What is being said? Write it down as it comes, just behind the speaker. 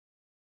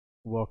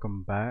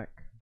Welcome back.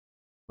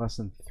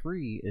 Lesson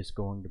 3 is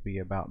going to be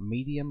about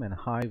medium and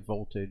high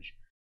voltage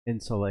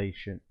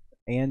insulation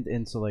and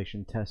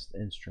insulation test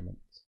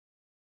instruments.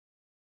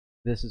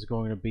 This is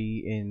going to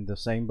be in the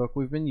same book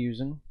we've been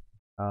using,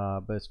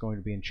 but it's going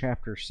to be in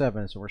chapter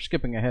 7, so we're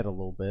skipping ahead a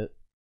little bit.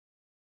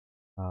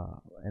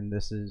 And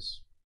this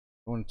is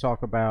going to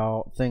talk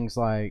about things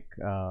like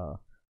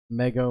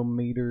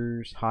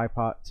megometers, high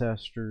pot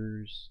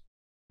testers,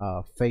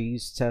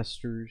 phase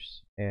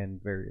testers,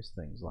 and various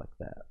things like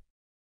that.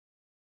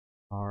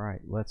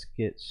 Alright, let's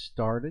get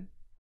started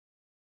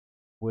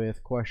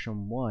with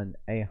question 1.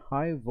 A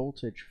high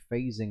voltage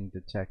phasing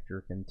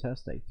detector can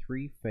test a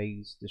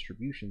 3-phase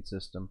distribution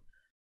system,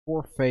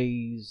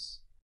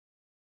 4-phase,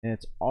 and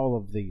it's all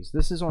of these.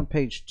 This is on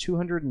page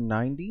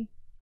 290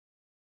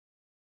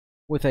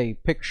 with a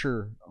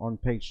picture on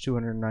page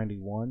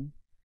 291.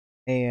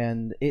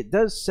 And it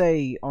does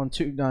say on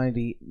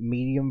 290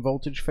 medium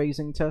voltage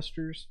phasing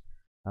testers.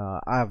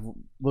 I've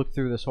looked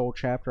through this whole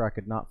chapter. I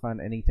could not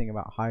find anything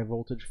about high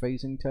voltage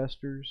phasing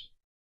testers.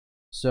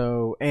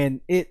 So,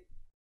 and a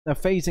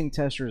phasing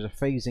tester is a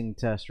phasing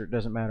tester. It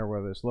doesn't matter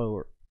whether it's low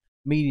or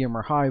medium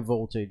or high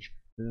voltage.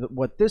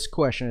 What this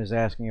question is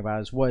asking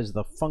about is what is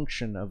the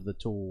function of the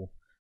tool,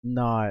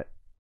 not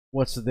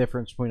what's the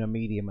difference between a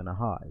medium and a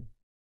high.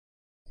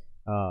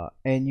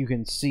 And you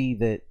can see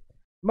that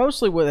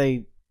mostly what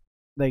they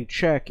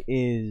check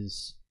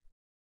is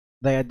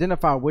they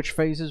identify which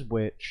phase is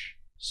which,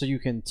 so you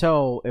can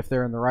tell if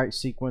they're in the right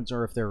sequence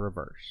or if they're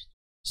reversed,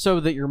 so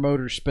that your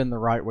motors spin the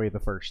right way the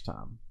first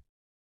time.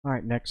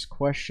 Alright, next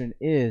question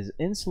is,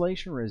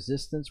 insulation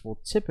resistance will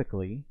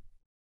typically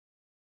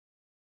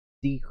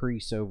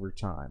decrease over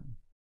time.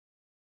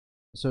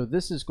 So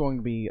this is going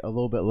to be a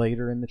little bit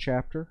later in the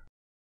chapter.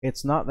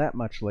 It's not that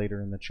much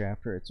later in the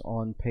chapter. It's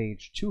on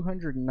page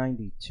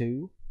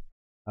 292,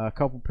 a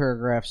couple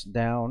paragraphs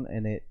down,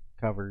 and it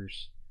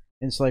covers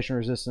insulation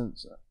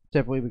resistance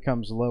typically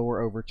becomes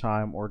lower over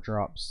time or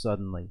drops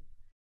suddenly.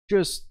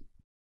 Just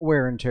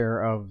wear and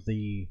tear of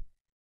the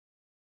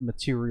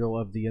material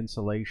of the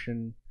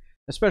insulation,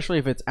 especially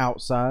if it's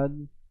outside.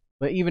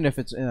 But even if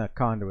it's in a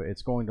conduit,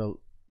 it's going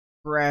to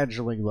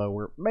gradually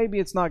lower. Maybe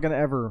it's not going to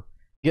ever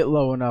get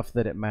low enough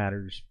that it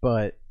matters,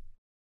 but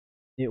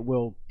it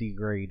will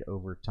degrade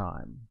over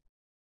time.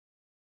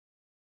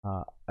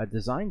 A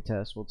design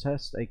test will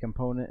test a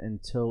component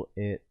until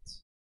it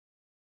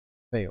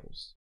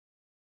fails.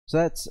 So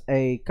that's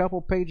a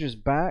couple pages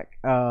back.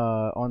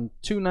 On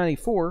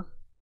 294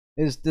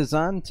 is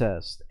design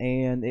test,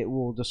 and it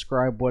will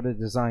describe what a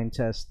design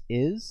test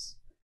is.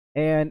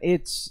 And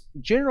it's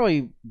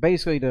generally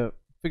basically to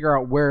figure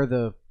out where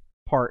the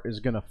part is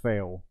going to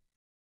fail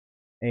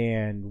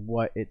and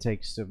what it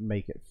takes to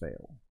make it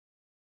fail.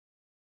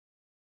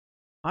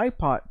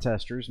 High-pot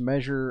testers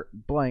measure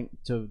blank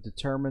to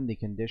determine the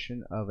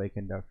condition of a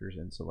conductor's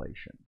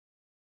insulation.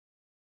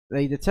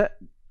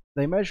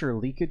 They measure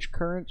leakage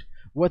current.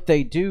 What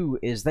they do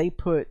is they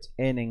put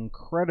an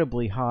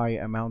incredibly high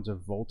amount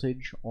of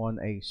voltage on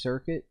a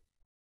circuit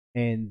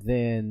and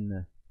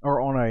then,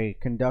 or on a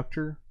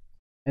conductor,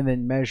 and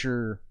then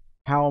measure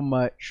how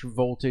much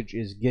voltage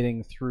is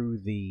getting through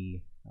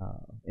the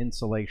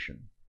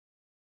insulation.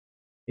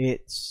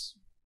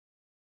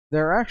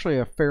 They're actually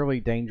a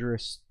fairly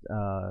dangerous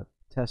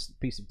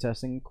piece of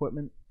testing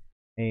equipment,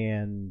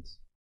 and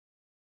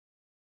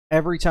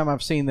every time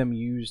I've seen them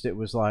used, it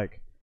was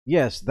like,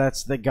 yes,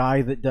 that's the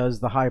guy that does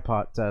the high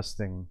pot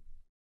testing.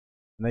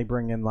 And they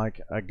bring in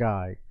like a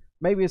guy.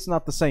 Maybe it's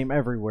not the same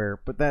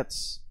everywhere, but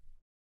that's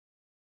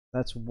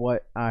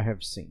what I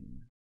have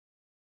seen.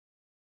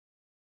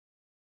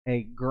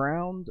 A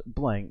ground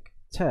blank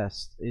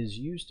test is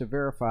used to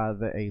verify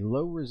that a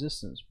low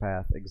resistance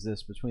path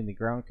exists between the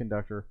ground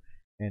conductor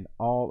and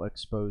all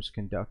exposed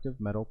conductive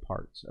metal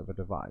parts of a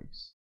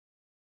device.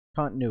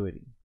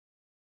 Continuity.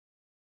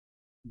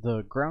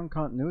 The ground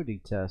continuity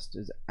test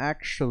is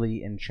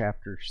actually in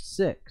chapter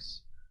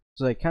 6,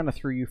 so they kind of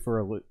threw you for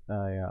a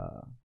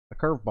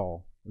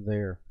curveball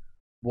there.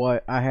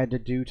 What I had to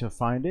do to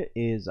find it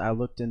is I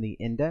looked in the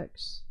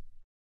index,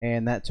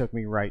 and that took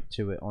me right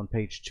to it. On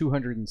page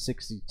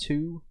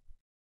 262,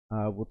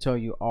 we'll tell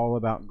you all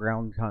about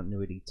ground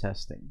continuity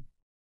testing.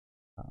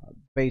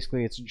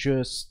 Basically, it's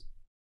just,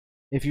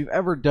 if you've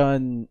ever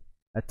done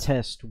a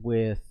test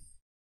with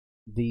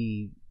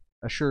the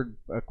Assured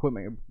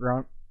Equipment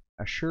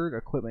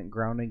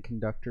Grounding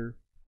Conductor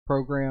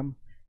program,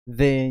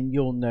 then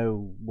you'll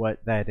know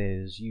what that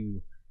is.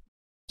 You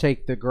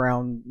take the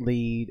ground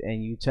lead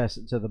and you test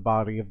it to the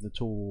body of the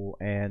tool,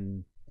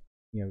 and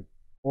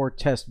or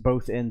test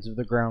both ends of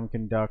the ground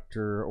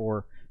conductor,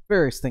 or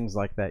various things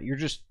like that. You're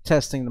just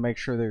testing to make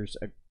sure there's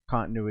a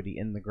continuity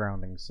in the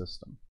grounding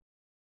system.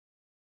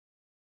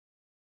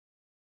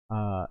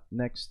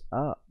 Next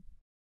up,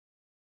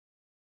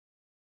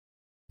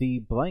 the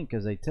blank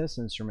is a test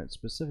instrument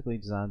specifically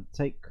designed to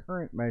take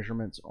current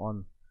measurements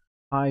on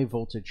high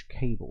voltage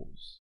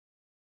cables.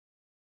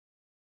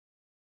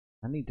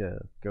 I need to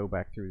go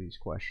back through these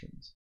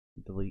questions,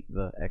 delete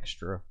the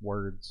extra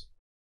words.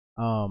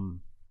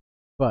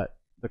 But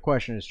the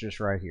question is just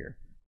right here.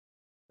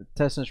 The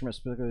test instrument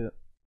specifically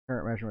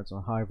current measurements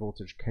on high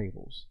voltage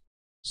cables.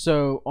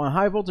 So on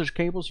high voltage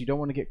cables, you don't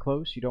want to get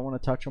close. You don't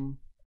want to touch them.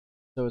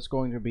 So it's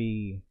going to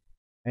be,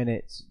 and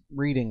it's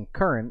reading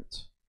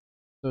current.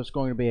 So it's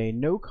going to be a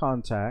no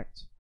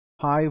contact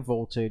high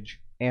voltage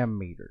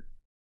ammeter.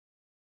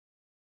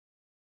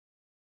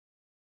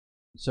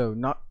 So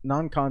not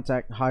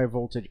non-contact high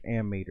voltage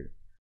ammeter.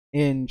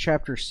 In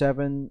chapter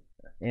 7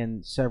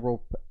 and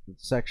several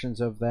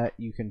sections of that,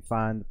 you can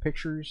find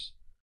pictures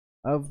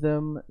of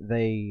them.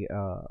 They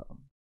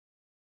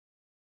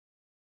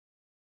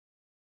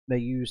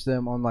use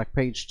them on like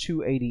page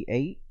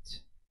 288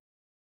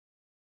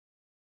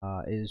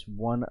 is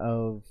one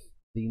of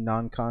the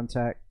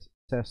non-contact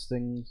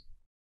testing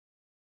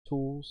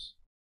tools,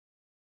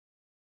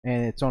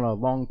 and it's on a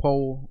long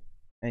pole,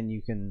 and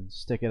you can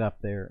stick it up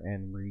there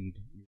and read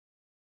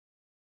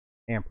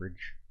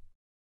amperage.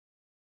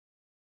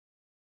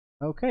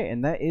 Okay,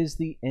 and that is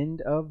the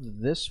end of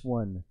this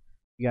one.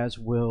 You guys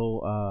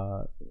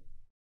will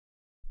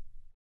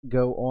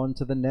go on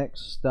to the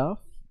next stuff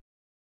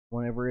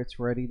whenever it's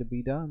ready to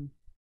be done.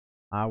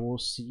 I will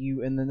see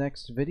you in the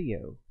next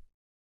video.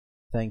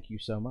 Thank you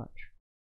so much.